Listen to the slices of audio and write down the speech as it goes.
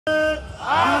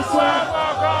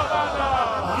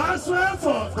Asue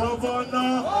for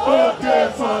governor,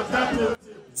 okay for deputy.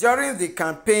 During the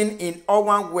campaign in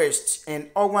Owan West and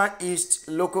Owan East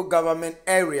local government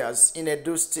areas in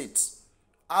Edo State,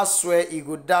 Asue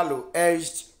Ighodalo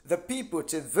urged the people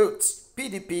to vote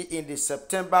PDP in the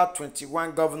September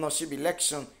 21 governorship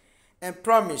election and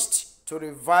promised to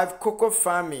revive cocoa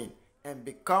farming and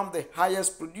become the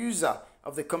highest producer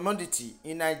of the commodity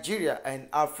in Nigeria and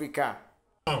Africa.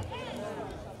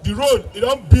 The road, it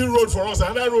don't build road for us.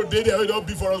 Another road there, it don't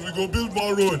build for us. We go build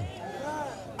more road.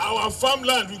 Our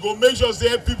farmland, we go make sure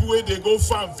say people where they go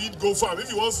farm, feed go farm.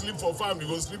 If you want to sleep for farm, you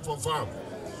go sleep for farm.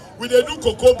 We they do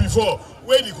cocoa before.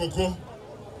 Where the cocoa?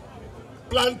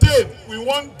 Plantain, we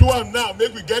want to do them now.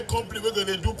 Make we get company we're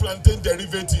gonna do plantain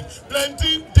derivative.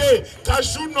 Plantain day,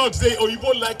 cashew nuts day, or you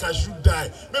go like cashew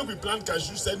die. Make we plant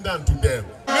cashew, send them to them.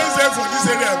 We say for this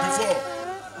area before,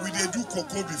 we they do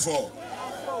cocoa before.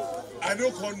 I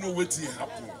don't know what will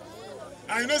happen.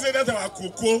 I know say that our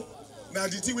cocoa, now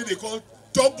the thing where they call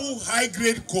double high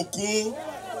grade cocoa.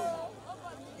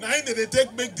 Now they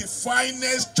take make the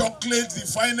finest chocolate, the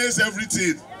finest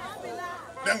everything.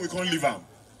 Then we can't leave them.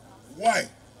 Why?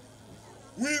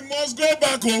 We must go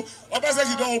back home.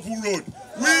 Obaseki don't open road.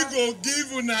 We go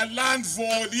give una land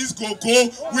for this cocoa.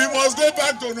 We must go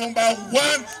back to #1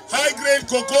 high grade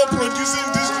cocoa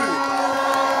producing district.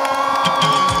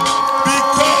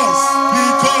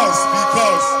 Because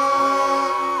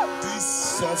this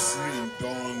suffering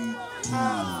don't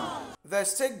do. The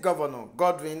state governor,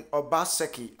 Godwin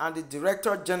Obaseki, and the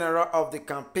director general of the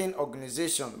campaign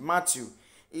organization, Matthew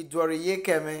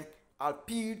Idwariyekeme,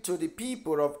 appealed to the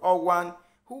people of Owan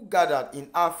who gathered in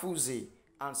Afuze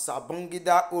and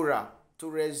Sabongida Ora to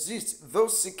resist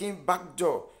those seeking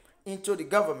backdoor into the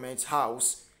government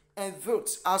house and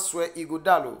vote Asue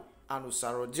Ighodalo and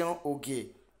Usarodion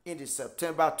Ogie in the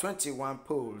September 21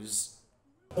 polls.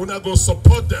 Una go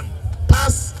support them.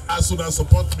 Pass as soon as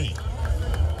support me.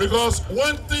 Because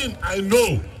one thing I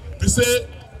know, they say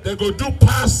they go do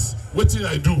pass what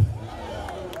I do.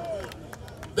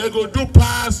 They go do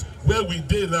pass where we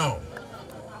did now.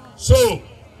 So,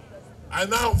 I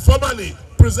now formally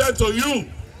present to you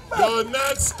your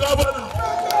next governor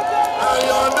and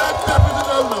your next deputy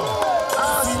governor.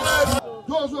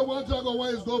 Those who want to go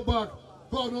ways go back,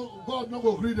 God no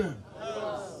go greet them.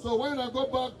 So when I go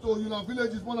back to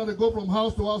villages, when they go from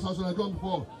house to house as I done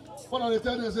before, when I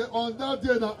tell them, say on that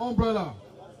day, the umbrella.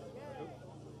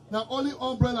 Now only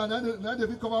umbrella, now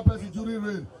they cover person during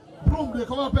rain. Broom, they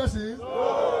cover person.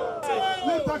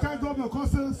 Let that kind of government come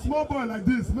say small boy like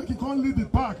this, make it come lead the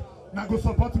park. Now go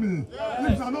support me.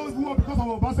 If I know it's more because of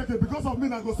Obaseki, because of me,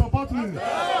 now go support me.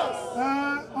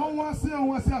 I want to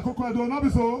see a cocoa. Not be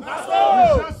so. We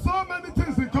share so many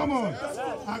things in common.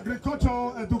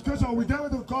 Agriculture, education. We get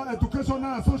what we call educational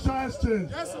and social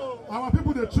exchange. Our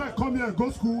people they try come here and go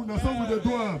school. Now so we they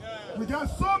do. We get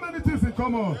so many things in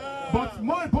common. But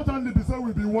more importantly, we say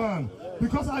we be one.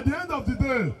 Because at the end of the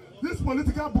day, these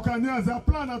political buccaneers are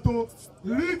planning to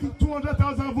rig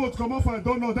 200,000 votes come off. I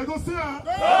don't know. They go see her.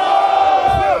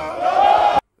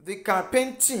 The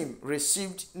campaign team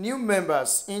received new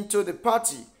members into the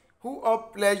party who all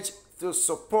pledged to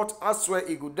support Asue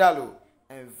Ighodalo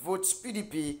and vote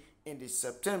PDP in the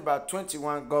September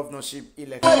 21 governorship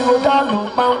election.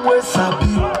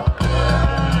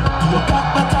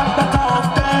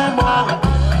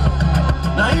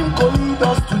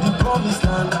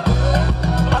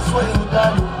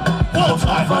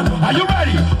 Are you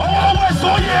ready?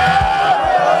 Oh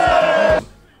yeah!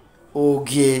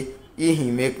 Ogie,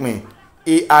 he make me.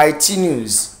 AIT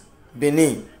News,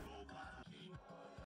 Benin.